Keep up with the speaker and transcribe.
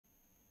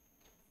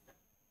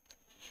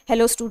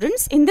Hello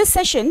students, in this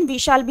session we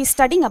shall be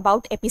studying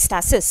about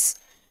epistasis.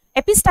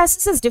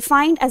 Epistasis is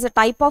defined as a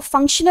type of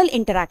functional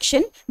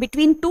interaction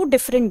between two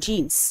different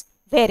genes,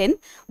 wherein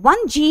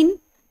one gene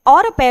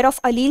or a pair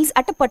of alleles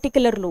at a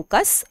particular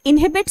locus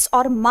inhibits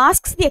or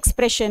masks the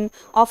expression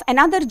of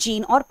another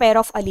gene or pair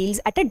of alleles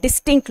at a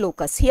distinct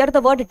locus. Here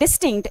the word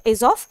distinct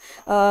is of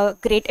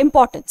great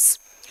importance.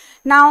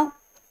 Now,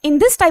 in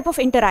this type of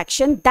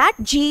interaction, that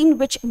gene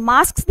which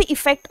masks the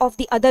effect of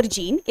the other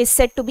gene is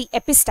said to be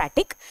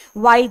epistatic,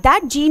 while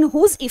that gene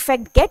whose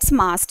effect gets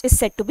masked is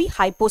said to be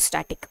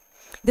hypostatic.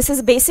 This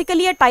is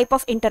basically a type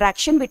of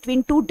interaction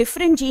between two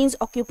different genes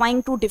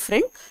occupying two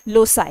different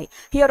loci.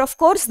 Here, of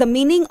course, the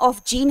meaning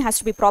of gene has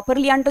to be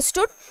properly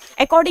understood.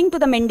 According to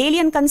the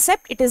Mendelian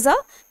concept, it is a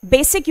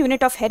basic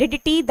unit of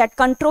heredity that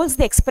controls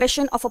the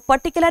expression of a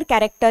particular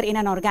character in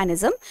an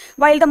organism,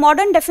 while the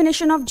modern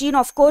definition of gene,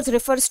 of course,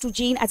 refers to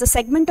gene as a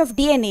segment of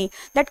DNA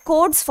that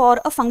codes for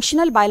a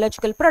functional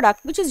biological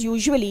product, which is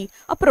usually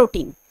a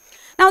protein.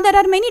 Now, there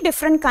are many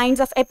different kinds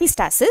of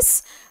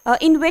epistasis,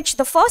 in which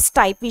the first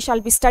type we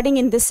shall be studying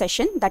in this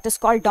session, that is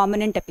called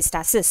dominant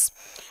epistasis.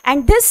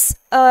 And this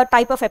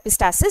type of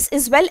epistasis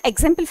is well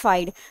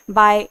exemplified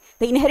by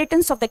the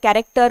inheritance of the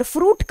character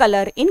fruit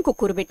color in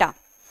cucurbita.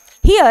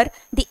 Here,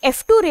 the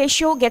F2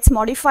 ratio gets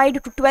modified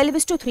to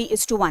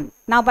 12:3:1.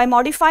 Now, by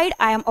modified,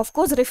 I am of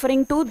course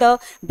referring to the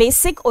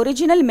basic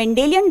original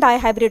Mendelian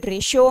dihybrid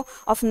ratio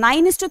of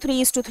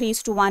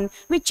 9:3:3:1,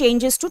 which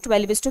changes to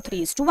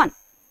 12:3:1.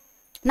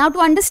 Now, to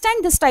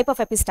understand this type of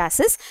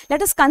epistasis,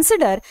 let us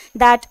consider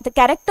that the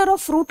character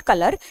of fruit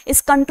color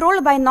is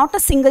controlled by not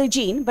a single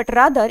gene, but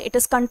rather it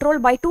is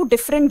controlled by two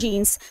different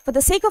genes. For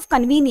the sake of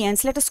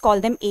convenience, let us call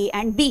them A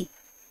and B.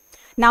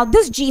 Now,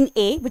 this gene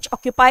A, which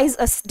occupies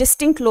a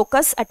distinct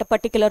locus at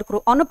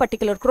on a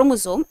particular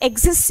chromosome,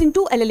 exists in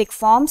two allelic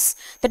forms.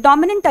 The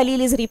dominant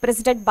allele is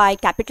represented by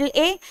capital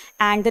A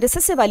and the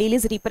recessive allele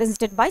is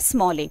represented by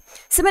small a.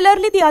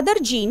 Similarly, the other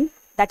gene,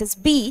 that is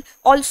B,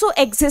 also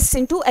exists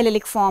in two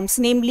allelic forms,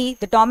 namely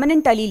the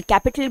dominant allele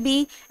capital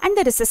B and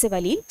the recessive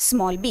allele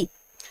small b.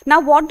 Now,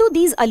 what do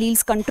these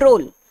alleles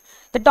control?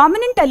 The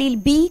dominant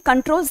allele B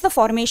controls the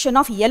formation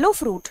of yellow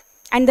fruit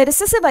and the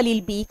recessive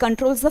allele B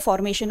controls the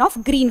formation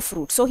of green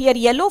fruit. So, here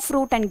yellow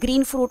fruit and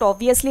green fruit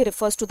obviously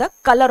refers to the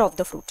color of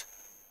the fruit.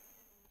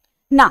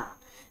 Now,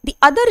 the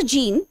other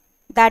gene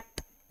that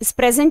is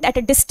present at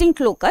a distinct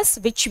locus,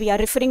 which we are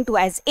referring to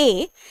as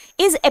A,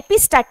 is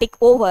epistatic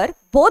over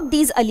both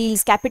these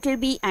alleles capital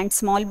B and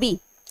small b.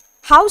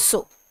 How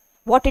so?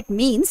 What it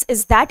means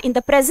is that in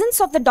the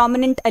presence of the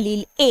dominant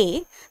allele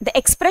A, the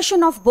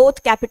expression of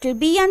both capital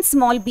B and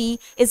small b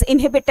is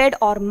inhibited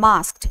or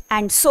masked,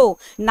 and so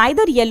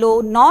neither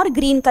yellow nor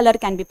green color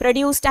can be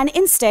produced and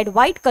instead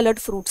white colored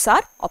fruits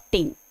are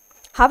obtained.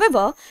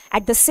 However,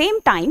 at the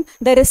same time,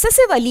 the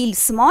recessive allele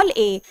small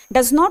a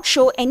does not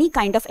show any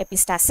kind of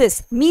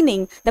epistasis,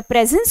 meaning the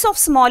presence of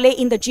small a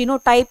in the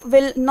genotype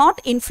will not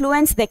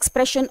influence the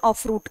expression of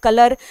fruit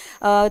color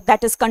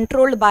that is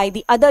controlled by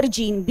the other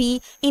gene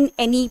B in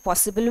any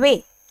possible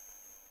way.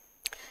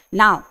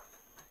 Now,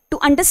 to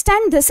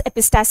understand this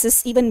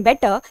epistasis even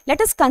better, let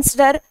us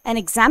consider an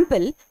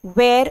example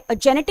where a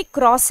genetic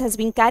cross has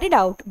been carried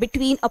out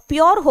between a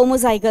pure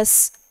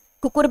homozygous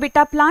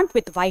cucurbita plant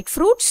with white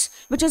fruits,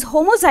 which is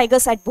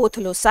homozygous at both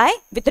loci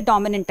with the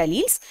dominant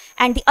alleles,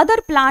 and the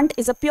other plant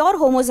is a pure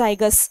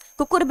homozygous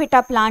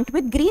cucurbita plant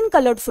with green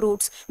colored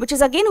fruits, which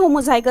is again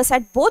homozygous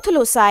at both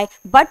loci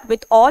but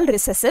with all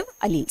recessive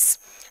alleles.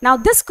 Now,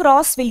 this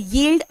cross will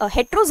yield a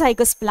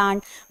heterozygous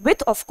plant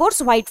with, of course,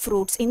 white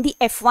fruits in the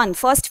F1,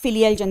 first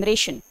filial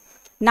generation.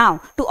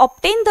 Now, to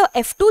obtain the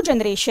F2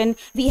 generation,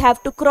 we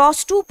have to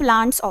cross two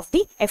plants of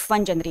the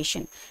F1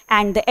 generation.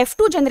 And the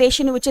F2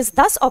 generation which is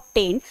thus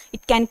obtained,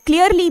 it can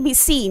clearly be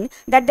seen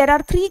that there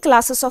are three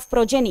classes of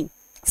progeny.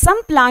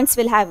 Some plants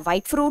will have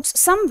white fruits,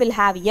 some will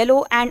have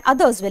yellow and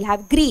others will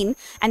have green,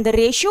 and the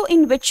ratio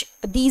in which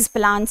these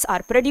plants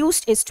are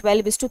produced is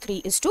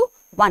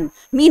 12:3:1,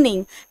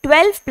 meaning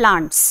 12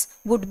 plants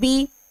would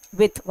be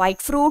with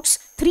white fruits,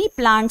 3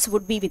 plants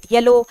would be with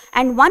yellow,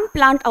 and 1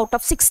 plant out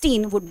of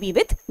 16 would be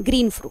with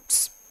green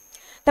fruits.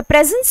 The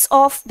presence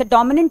of the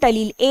dominant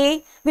allele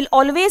A will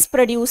always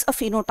produce a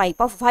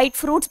phenotype of white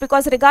fruits,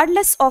 because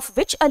regardless of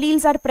which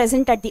alleles are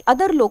present at the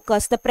other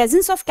locus, the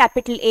presence of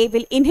capital A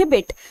will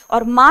inhibit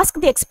or mask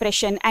the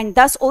expression, and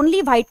thus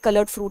only white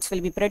colored fruits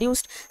will be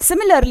produced.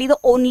 Similarly, the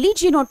only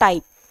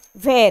genotype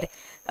where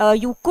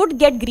you could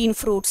get green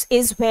fruits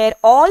is where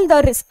all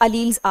the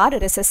alleles are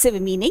recessive,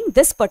 meaning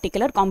this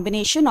particular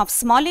combination of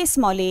small a,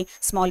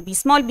 small b,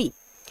 small b.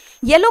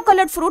 Yellow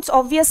colored fruits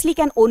obviously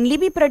can only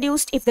be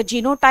produced if the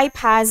genotype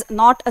has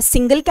not a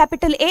single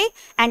capital A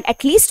and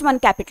at least one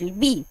capital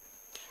B.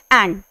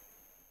 And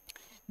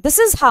this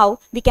is how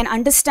we can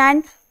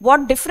understand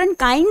what different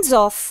kinds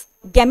of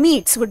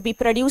gametes would be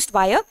produced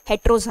by a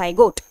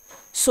heterozygote.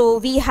 So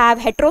we have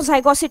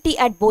heterozygosity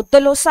at both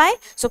the loci.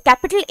 So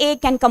capital A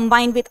can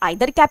combine with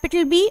either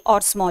capital B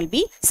or small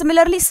b.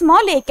 Similarly,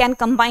 small a can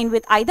combine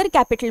with either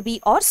capital B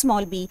or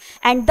small b.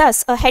 And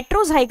thus a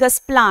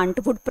heterozygous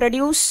plant would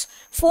produce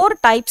 4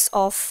 types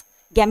of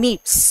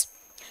gametes.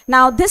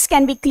 Now this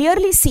can be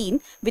clearly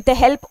seen with the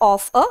help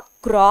of a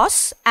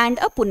cross and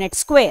a Punnett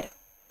square.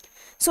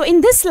 So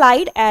in this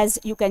slide, as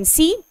you can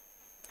see,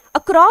 a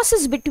cross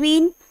is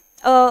between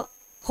a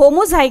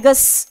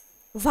homozygous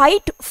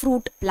white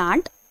fruit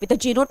plant with a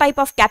genotype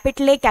of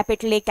capital A,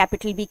 capital A,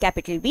 capital B,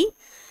 capital B.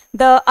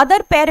 The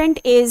other parent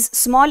is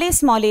small a,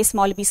 small a,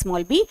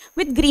 small b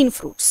with green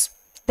fruits.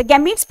 The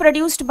gametes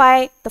produced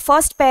by the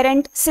first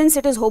parent, since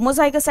it is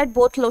homozygous at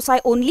both loci,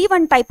 only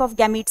one type of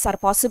gametes are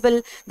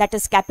possible, that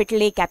is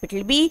capital A,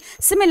 capital B.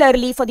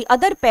 Similarly, for the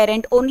other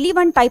parent, only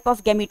one type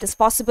of gamete is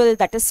possible,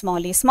 that is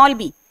small a, small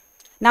b.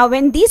 Now,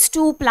 when these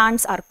two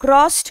plants are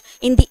crossed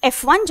in the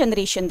F1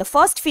 generation, the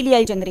first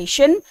filial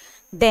generation,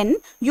 then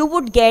you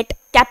would get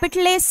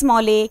capital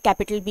A,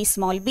 capital B,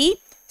 small b.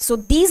 So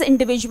these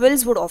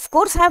individuals would of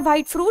course have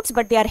white fruits,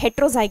 but they are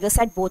heterozygous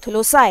at both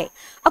loci.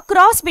 A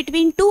cross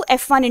between two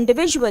F1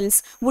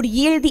 individuals would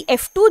yield the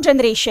F2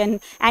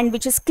 generation, and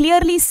which is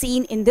clearly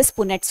seen in this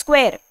Punnett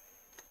square.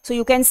 So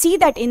you can see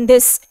that in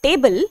this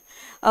table,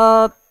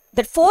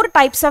 the 4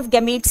 types of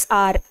gametes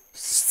are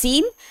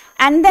seen,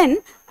 and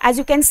then as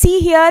you can see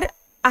here,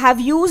 I have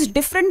used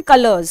different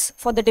colors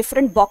for the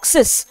different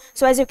boxes.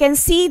 So as you can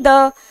see,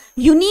 the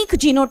unique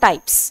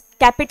genotypes,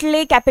 capital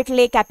A, capital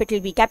A, capital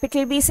B,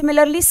 capital B,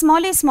 similarly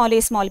small a, small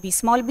a,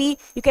 small b,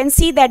 you can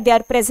see that they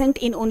are present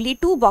in only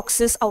 2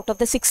 boxes out of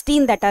the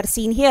 16 that are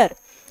seen here.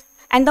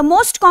 And the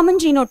most common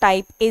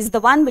genotype is the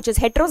one which is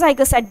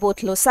heterozygous at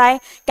both loci,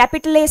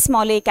 capital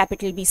A,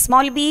 capital B,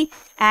 small b,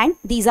 and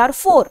these are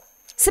 4.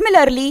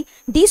 Similarly,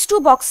 these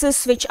 2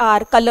 boxes which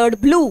are colored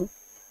blue,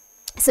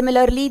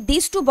 similarly,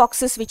 these 2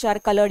 boxes which are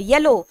colored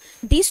yellow,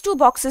 these 2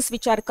 boxes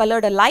which are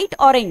colored a light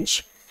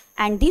orange,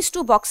 and these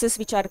 2 boxes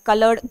which are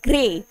colored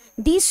gray,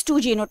 these 2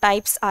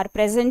 genotypes are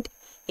present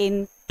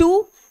in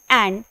 2,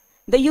 and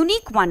the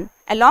unique one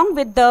along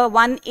with the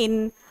one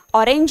in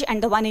orange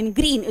and the one in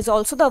green is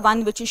also the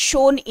one which is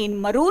shown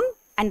in maroon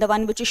and the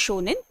one which is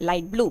shown in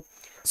light blue.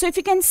 So if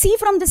you can see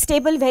from this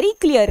table very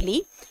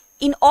clearly,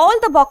 in all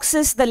the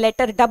boxes the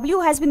letter W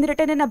has been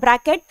written in a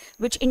bracket,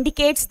 which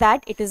indicates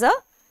that it is a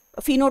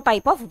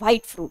phenotype of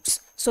white fruits.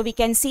 So we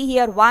can see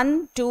here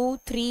 1, 2,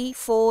 3,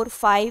 4,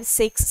 5,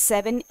 6,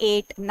 7,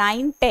 8,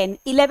 9, 10,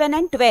 11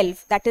 and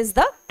 12. That is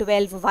the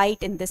 12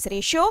 white in this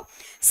ratio.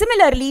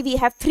 Similarly, we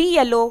have 3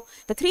 yellow.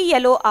 The 3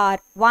 yellow are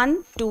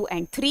 1, 2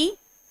 and 3.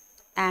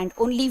 And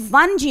only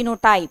one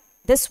genotype,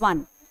 this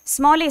one,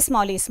 small a,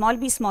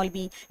 small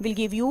b, will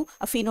give you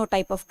a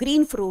phenotype of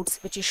green fruits,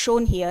 which is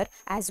shown here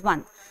as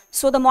 1.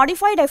 So the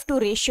modified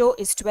F2 ratio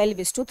is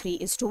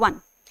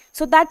 12:3:1.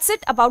 So that's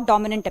it about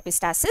dominant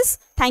epistasis.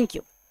 Thank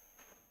you.